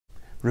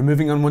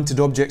Removing unwanted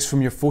objects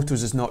from your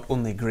photos is not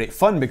only great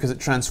fun because it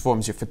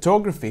transforms your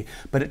photography,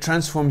 but it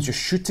transforms your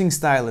shooting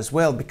style as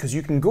well, because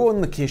you can go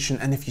on location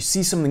and if you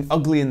see something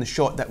ugly in the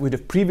shot that would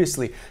have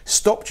previously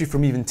stopped you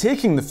from even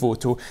taking the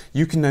photo,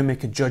 you can now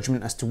make a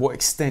judgment as to what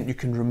extent you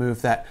can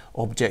remove that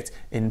object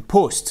in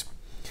post.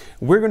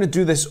 We're going to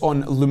do this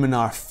on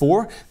Luminar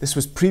 4. This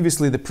was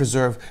previously the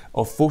preserve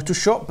of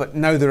Photoshop, but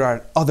now there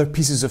are other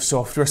pieces of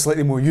software,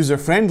 slightly more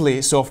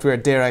user-friendly software,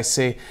 dare I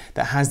say,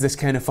 that has this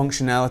kind of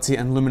functionality,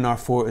 and Luminar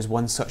 4 is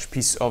one such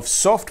piece of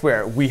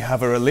software. We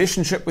have a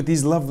relationship with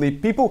these lovely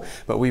people,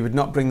 but we would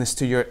not bring this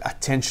to your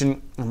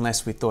attention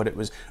unless we thought it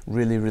was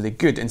really, really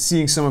good. And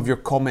seeing some of your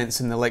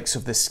comments in the likes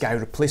of the sky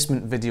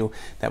replacement video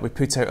that we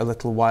put out a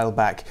little while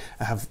back,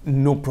 I have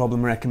no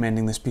problem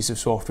recommending this piece of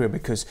software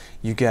because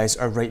you guys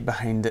are right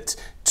behind it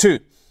too.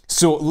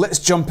 So let's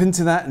jump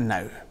into that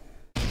now.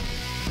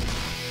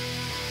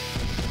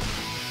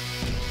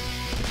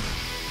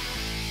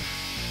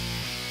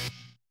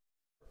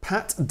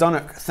 Pat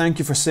Dunnock, thank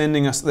you for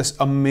sending us this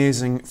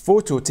amazing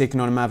photo taken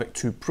on a Mavic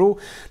 2 Pro,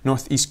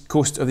 northeast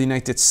coast of the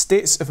United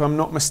States, if I'm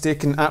not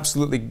mistaken.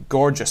 Absolutely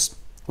gorgeous.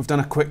 We've done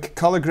a quick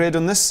colour grade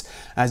on this.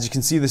 As you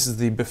can see, this is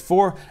the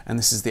before and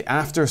this is the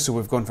after, so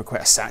we've gone for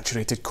quite a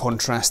saturated,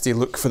 contrasty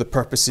look for the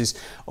purposes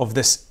of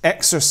this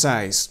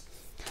exercise.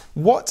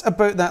 What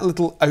about that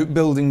little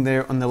outbuilding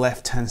there on the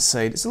left-hand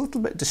side? It's a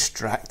little bit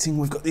distracting.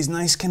 We've got these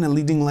nice kind of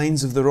leading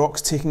lines of the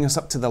rocks taking us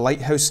up to the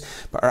lighthouse,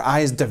 but our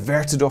eye is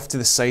diverted off to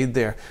the side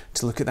there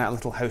to look at that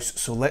little house,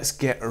 so let's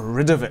get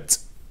rid of it.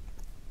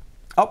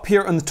 Up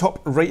here on the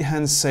top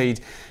right-hand side,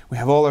 we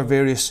have all our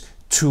various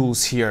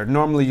tools here.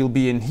 Normally you'll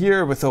be in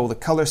here with all the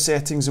color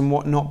settings and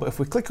whatnot, but if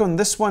we click on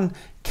this one,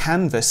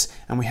 Canvas,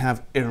 and we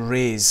have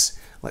Erase.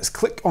 Let's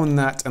click on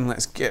that and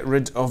let's get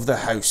rid of the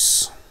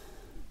house.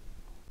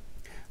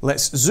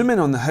 Let's zoom in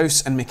on the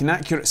house and make an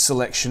accurate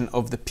selection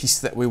of the piece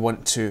that we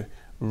want to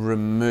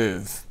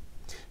remove.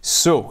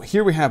 So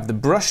here we have the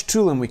brush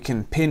tool and we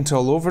can paint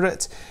all over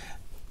it,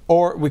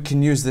 or we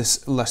can use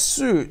this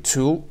lasso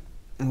tool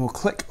and we'll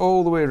click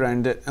all the way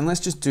around it, and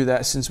let's just do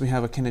that since we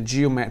have a kind of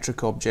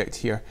geometric object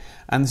here,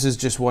 and this is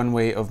just one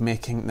way of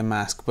making the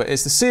mask, but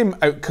it's the same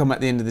outcome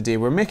at the end of the day.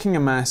 We're making a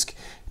mask,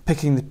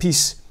 picking the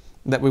piece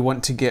that we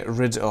want to get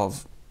rid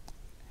of,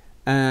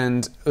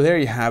 and there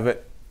you have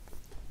it.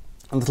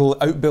 A little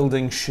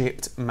outbuilding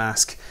shaped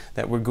mask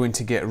that we're going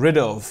to get rid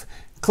of.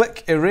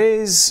 Click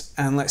Erase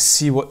and let's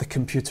see what the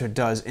computer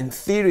does. In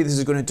theory, this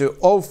is going to do it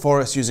all for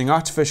us using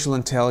artificial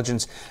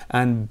intelligence,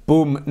 and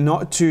boom,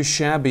 not too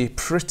shabby,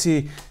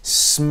 pretty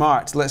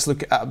smart. Let's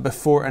look at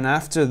before and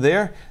after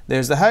there.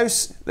 There's the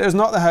house, there's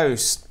not the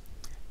house.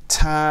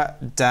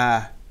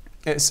 Ta-da.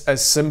 It's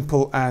as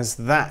simple as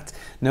that.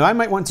 Now I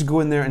might want to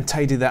go in there and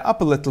tidy that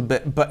up a little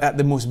bit, but at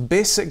the most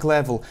basic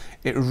level,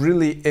 it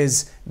really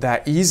is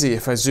that easy.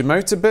 If I zoom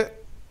out a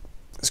bit,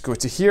 let's go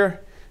to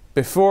here,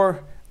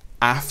 before,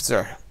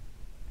 after.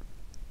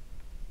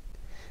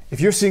 If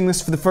you're seeing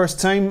this for the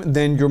first time,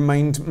 then your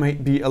mind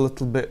might be a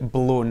little bit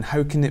blown.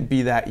 How can it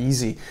be that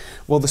easy?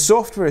 Well, the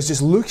software is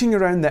just looking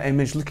around that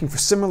image, looking for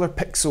similar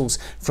pixels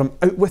from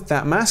out with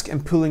that mask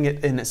and pulling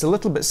it in. It's a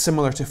little bit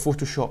similar to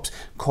Photoshop's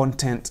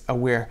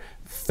content-aware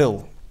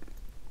fill.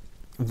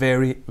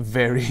 Very,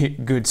 very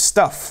good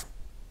stuff.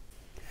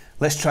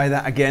 Let's try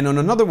that again on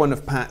another one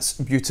of Pat's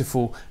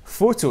beautiful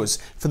photos.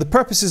 For the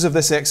purposes of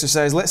this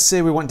exercise, let's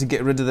say we want to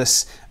get rid of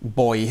this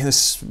buoy,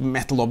 this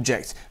metal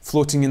object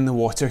floating in the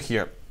water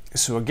here.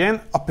 So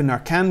again, up in our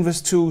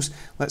canvas tools,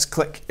 let's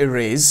click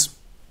Erase,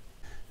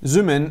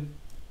 zoom in,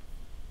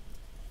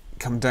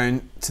 come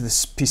down to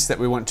this piece that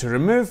we want to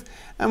remove,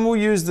 and we'll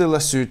use the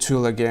lasso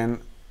tool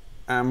again,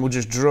 and we'll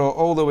just draw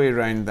all the way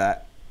around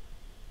that.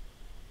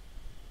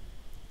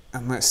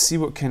 And let's see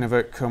what kind of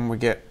outcome we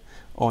get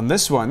on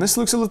this one. This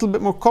looks a little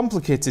bit more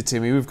complicated to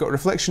me. We've got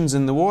reflections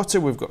in the water,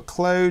 we've got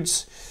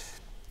clouds.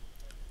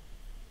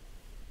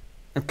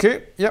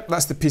 Okay, yep,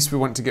 that's the piece we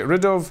want to get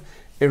rid of.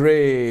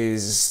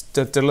 Erase.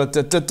 Da, da,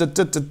 da, da, da,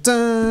 da, da,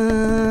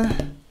 da.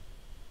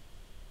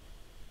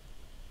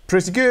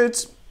 Pretty good.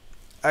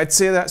 I'd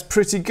say that's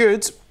pretty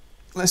good.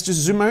 Let's just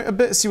zoom out a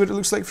bit, see what it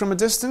looks like from a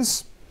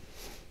distance.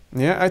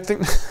 Yeah, I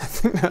think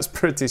that's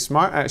pretty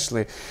smart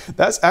actually.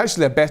 That's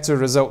actually a better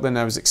result than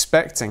I was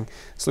expecting.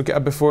 Let's look at a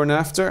before and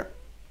after.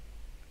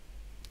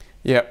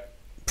 Yep.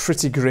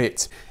 Pretty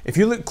great. If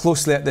you look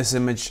closely at this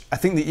image, I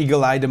think the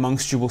eagle-eyed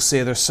amongst you will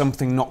say there's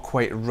something not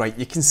quite right.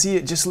 You can see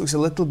it just looks a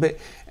little bit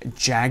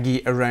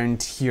jaggy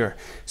around here.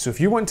 So if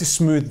you want to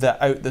smooth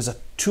that out, there's a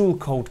tool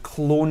called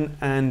Clone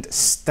and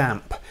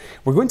Stamp.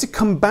 We're going to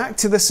come back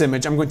to this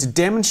image. I'm going to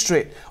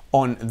demonstrate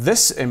on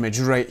this image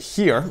right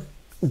here,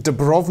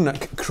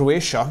 Dubrovnik,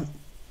 Croatia,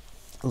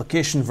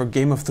 location for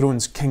Game of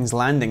Thrones King's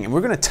Landing, and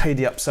we're going to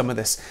tidy up some of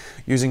this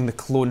using the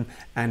Clone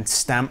and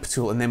Stamp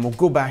tool, and then we'll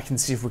go back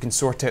and see if we can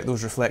sort out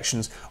those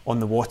reflections on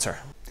the water.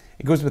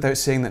 It goes without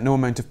saying that no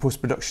amount of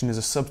post-production is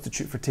a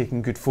substitute for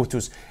taking good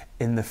photos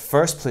in the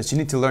first place. You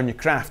need to learn your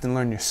craft and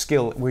learn your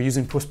skill. We're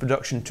using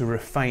post-production to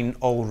refine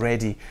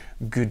already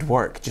good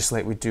work, just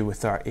like we do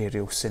with our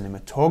aerial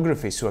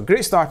cinematography. So a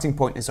great starting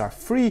point is our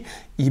free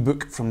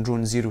ebook From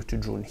Drone Zero to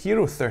Drone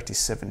Hero,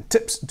 37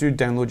 tips. Do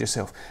download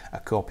yourself a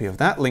copy of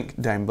that,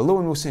 link down below,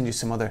 and we'll send you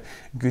some other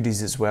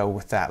goodies as well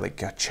with that,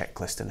 like a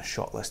checklist and a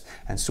shot list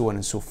and so on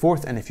and so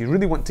forth. And if you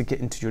really want to get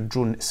into your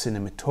drone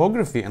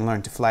cinematography and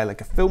learn to fly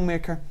like a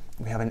filmmaker,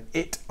 we have an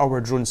 8-hour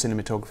drone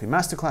cinematography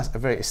masterclass, a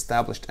very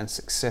established and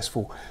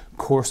successful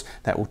course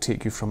that will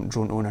take you from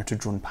drone owner to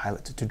drone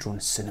pilot to drone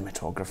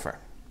cinematographer.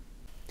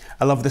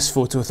 I love this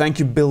photo. Thank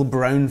you, Bill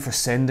Brown, for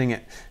sending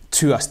it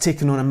to us,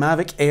 taken on a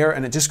Mavic Air,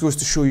 and it just goes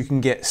to show you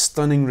can get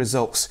stunning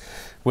results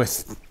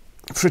with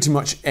pretty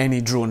much any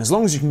drone. As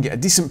long as you can get a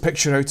decent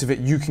picture out of it,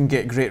 you can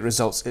get great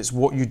results. It's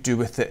what you do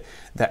with it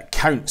that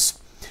counts.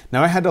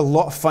 Now, I had a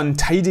lot of fun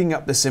tidying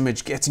up this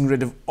image, getting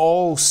rid of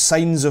all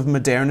signs of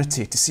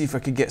modernity to see if I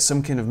could get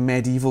some kind of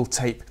medieval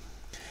type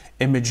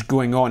image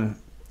going on.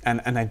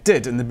 And I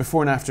did, and the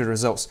before and after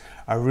results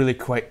are really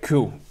quite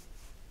cool.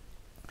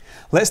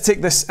 Let's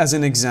take this as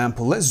an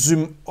example. Let's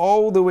zoom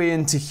all the way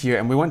into here,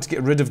 and we want to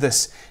get rid of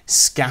this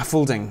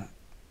scaffolding.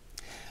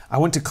 I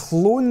want to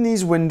clone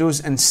these windows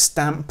and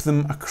stamp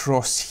them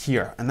across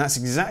here. And that's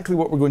exactly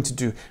what we're going to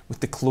do with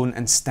the Clone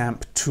and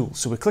Stamp tool.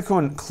 So we click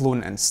on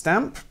Clone and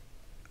Stamp.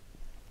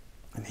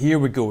 And here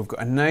we go, we've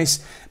got a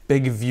nice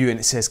big view, and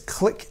it says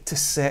click to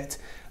set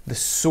the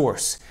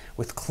source.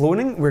 With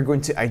cloning, we're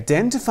going to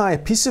identify a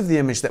piece of the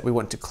image that we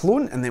want to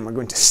clone, and then we're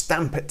going to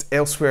stamp it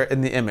elsewhere in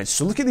the image.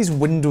 So look at these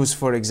windows,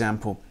 for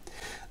example.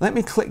 Let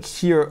me click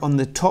here on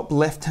the top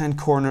left-hand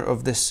corner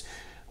of this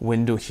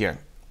window here.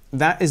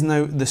 That is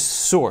now the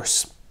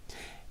source.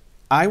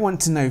 I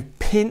want to now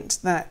paint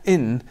that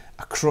in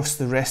across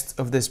the rest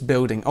of this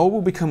building. All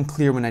will become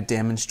clear when I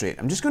demonstrate.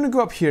 I'm just going to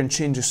go up here and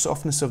change the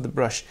softness of the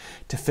brush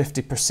to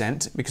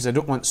 50% because I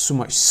don't want so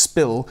much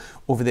spill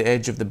over the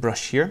edge of the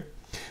brush here.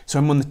 So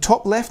I'm on the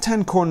top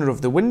left-hand corner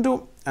of the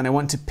window, and I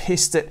want to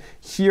paste it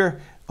here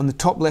on the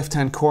top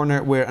left-hand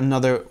corner where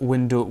another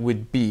window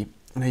would be.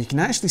 Now you can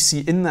actually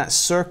see in that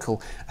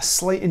circle a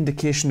slight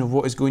indication of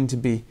what is going to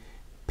be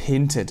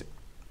painted.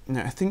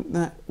 Now I think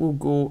that will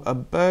go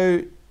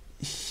about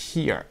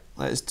here.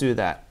 Let's do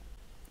that.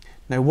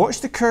 Now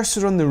watch the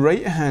cursor on the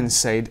right hand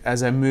side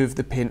as I move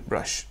the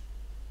paintbrush.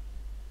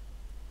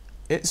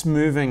 It's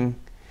moving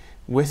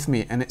with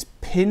me and it's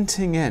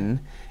painting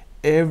in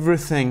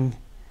everything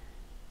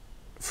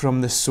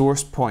from the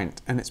source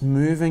point, and it's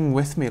moving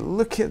with me.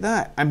 Look at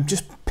that. I'm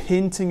just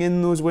painting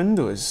in those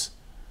windows.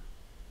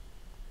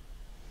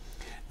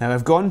 Now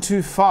I've gone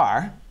too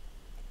far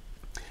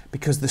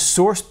because the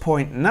source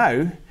point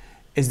now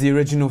is the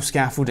original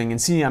scaffolding,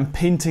 and see, I'm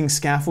painting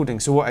scaffolding.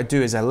 So what I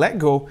do is I let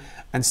go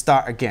and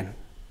start again.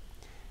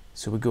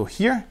 So we go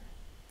here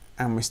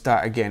and we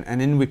start again, and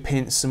then we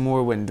paint some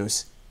more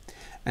windows.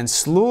 And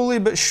slowly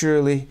but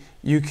surely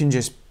you can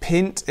just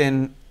paint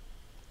in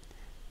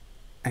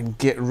and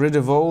get rid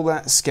of all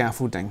that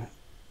scaffolding.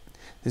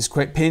 This is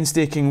quite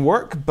painstaking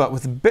work, but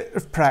with a bit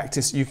of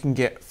practice you can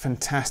get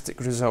fantastic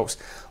results.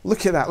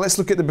 Look at that. Let's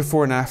look at the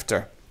before and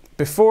after.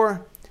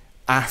 Before,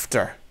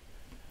 after.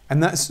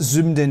 And that's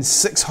zoomed in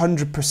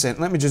 600%.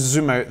 Let me just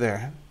zoom out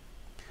there.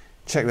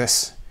 Check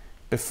this.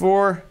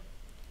 Before,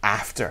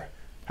 after.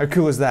 How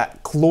cool is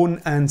that?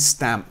 Clone and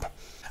stamp.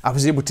 I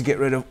was able to get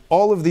rid of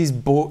all of these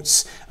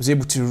boats. I was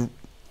able to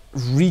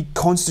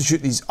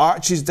reconstitute these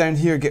arches down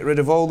here, get rid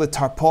of all the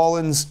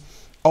tarpaulins,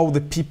 all the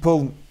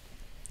people,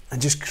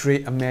 and just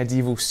create a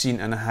medieval scene.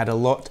 And I had a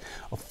lot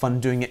of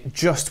fun doing it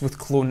just with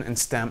Clone and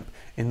Stamp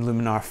in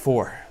Luminar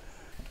 4.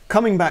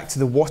 Coming back to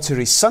the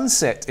watery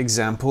sunset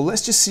example,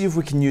 let's just see if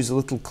we can use a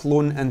little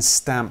Clone and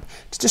Stamp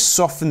to just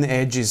soften the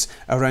edges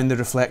around the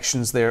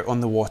reflections there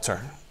on the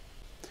water.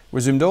 We're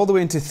zoomed all the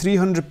way into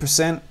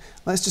 300%.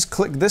 Let's just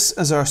click this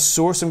as our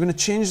source. I'm going to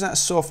change that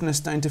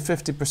softness down to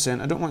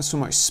 50%. I don't want so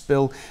much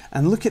spill.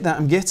 And look at that,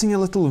 I'm getting a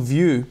little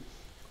view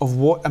of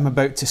what I'm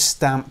about to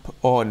stamp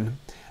on.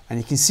 And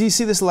you can see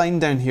this line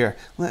down here.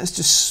 Let's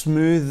just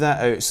smooth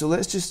that out. So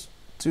let's just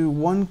do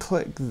one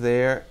click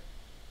there.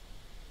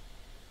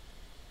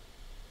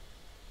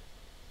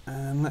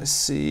 And let's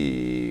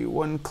see,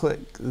 one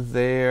click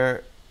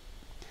there.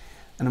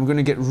 And I'm going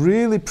to get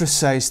really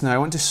precise now. I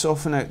want to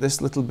soften out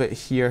this little bit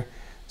here.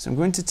 So I'm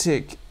going to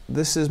take,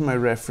 this is my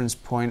reference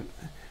point.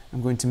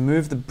 I'm going to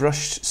move the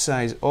brush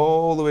size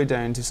all the way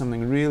down to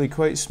something really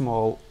quite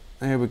small.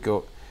 There we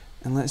go.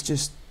 And let's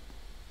just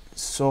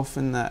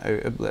soften that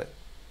out a bit.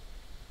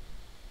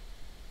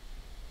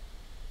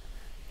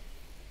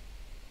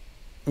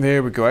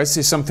 There we go. I'd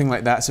say something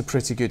like that's a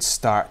pretty good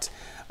start.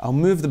 I'll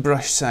move the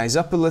brush size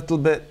up a little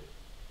bit.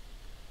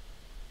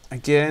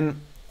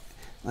 Again,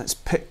 let's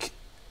pick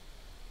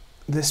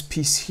this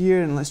piece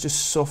here and let's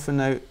just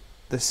soften out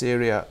this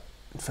area.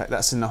 In fact,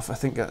 that's enough. I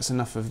think that's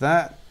enough of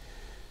that.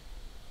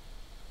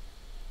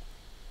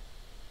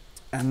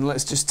 And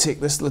let's just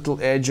take this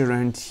little edge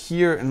around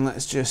here and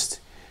let's just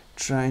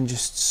try and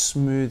just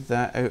smooth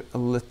that out a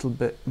little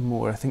bit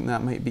more. I think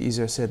that might be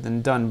easier said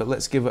than done, but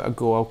let's give it a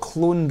go. I'll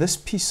clone this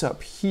piece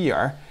up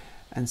here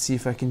and see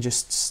if I can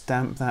just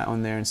stamp that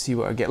on there and see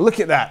what I get. Look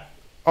at that!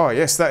 Oh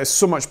yes, that is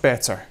so much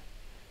better.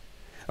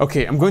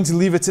 Okay, I'm going to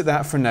leave it at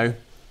that for now.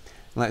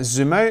 Let's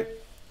zoom out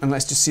and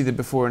let's just see the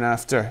before and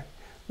after.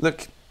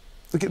 Look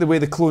at the way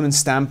the clone and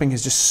stamping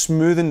has just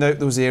smoothened out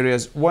those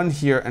areas, one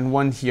here and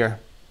one here.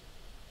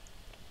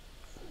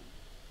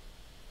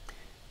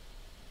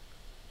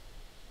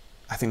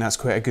 I think that's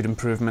quite a good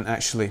improvement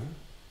actually.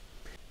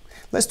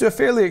 Let's do a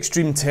fairly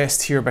extreme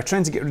test here by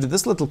trying to get rid of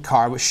this little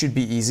car, which should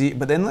be easy,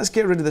 but then let's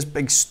get rid of this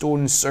big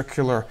stone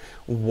circular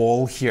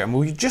wall here, and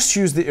we'll just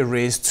use the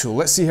erase tool.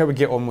 Let's see how we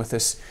get on with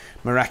this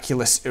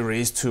miraculous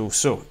erase tool.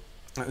 So,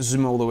 let's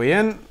zoom all the way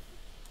in,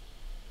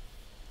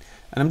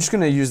 and I'm just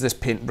going to use this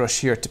paintbrush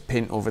here to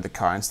paint over the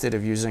car instead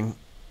of using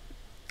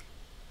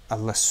a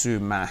lasso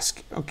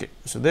mask. Okay,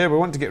 so there, we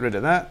want to get rid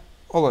of that,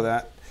 all of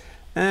that,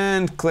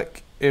 and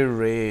click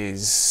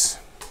erase.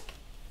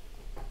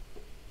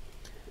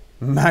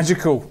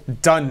 Magical,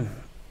 done.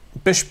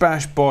 Bish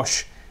bash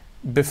bosh.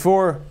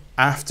 Before,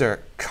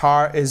 after,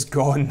 car is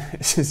gone.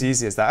 It's as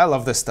easy as that. I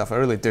love this stuff, I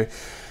really do.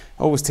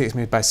 Always takes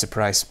me by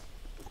surprise.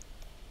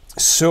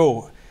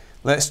 So,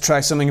 let's try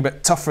something a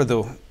bit tougher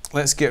though.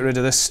 Let's get rid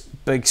of this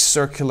big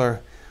circular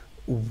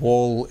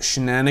wall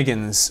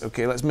shenanigans.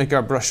 Okay, let's make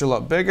our brush a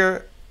lot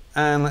bigger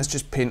and let's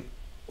just paint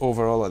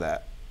over all of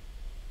that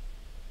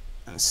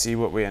and see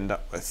what we end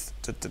up with.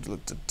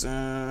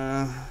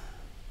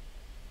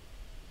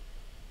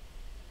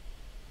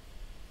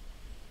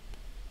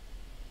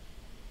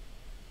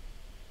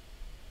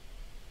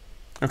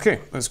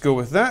 Okay, let's go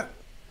with that.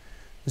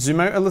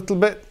 Zoom out a little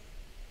bit.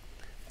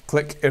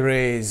 Click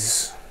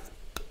erase.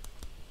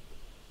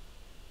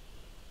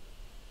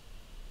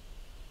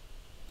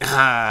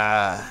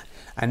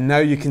 And now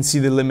you can see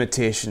the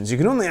limitations. You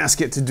can only ask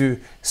it to do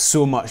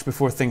so much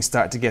before things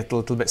start to get a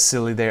little bit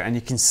silly there, and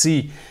you can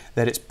see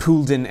that it's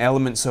pulled in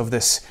elements of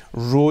this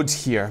road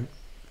here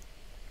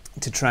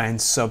to try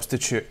and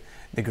substitute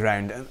the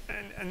ground.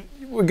 And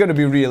we're going to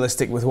be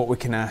realistic with what we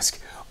can ask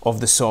of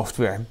the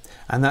software,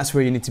 and that's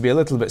where you need to be a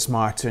little bit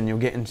smarter, and you'll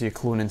get into your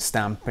clone and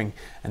stamping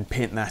and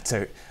paint that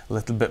out a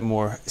little bit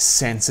more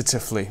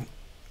sensitively.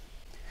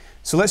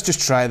 So let's just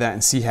try that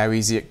and see how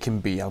easy it can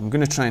be. I'm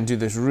going to try and do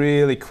this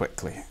really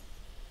quickly.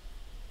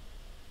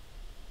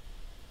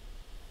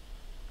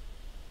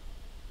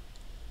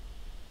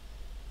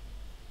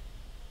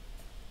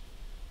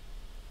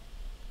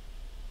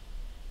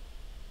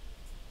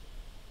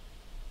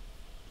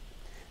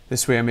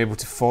 This way I'm able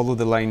to follow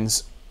the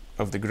lines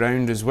of the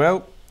ground as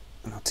well.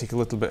 And I'll take a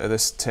little bit of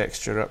this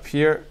texture up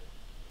here.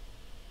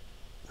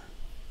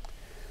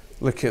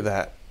 Look at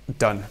that,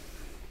 done.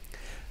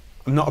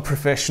 I'm not a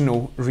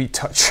professional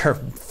retoucher,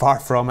 far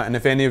from it, and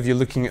if any of you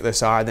looking at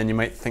this are, then you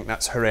might think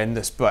that's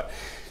horrendous, but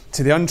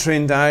to the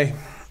untrained eye,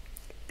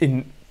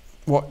 in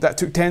what, that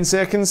took 10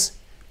 seconds?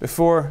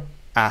 Before,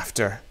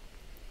 after.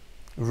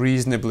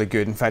 Reasonably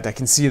good. In fact, I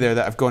can see there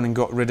that I've gone and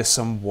got rid of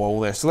some wall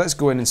there, so let's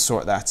go in and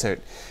sort that out.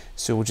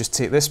 So we'll just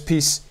take this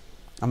piece,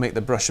 I'll make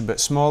the brush a bit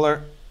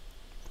smaller.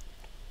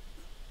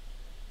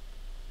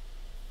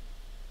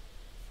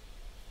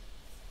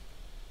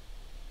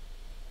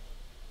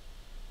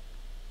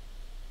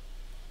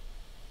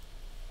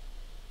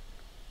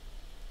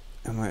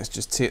 And let's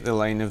just take the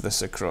line of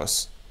this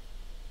across.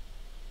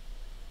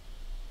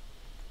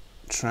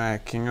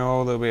 Tracking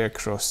all the way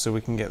across so we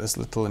can get this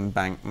little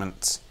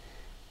embankment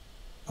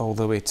all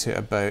the way to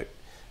about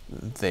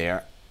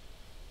there.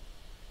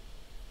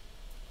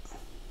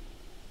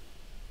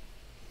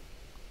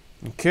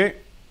 Okay,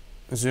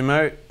 zoom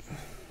out.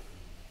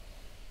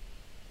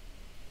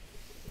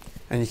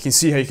 And you can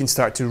see how you can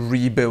start to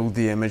rebuild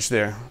the image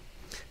there.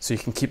 So you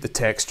can keep the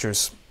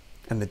textures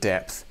and the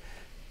depth.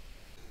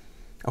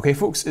 Okay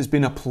folks, it's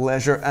been a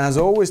pleasure as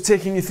always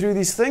taking you through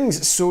these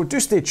things, so do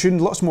stay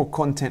tuned, lots more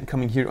content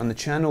coming here on the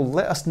channel.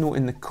 Let us know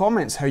in the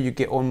comments how you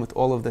get on with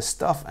all of this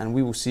stuff, and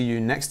we will see you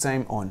next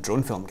time on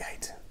Drone Film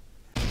Guide.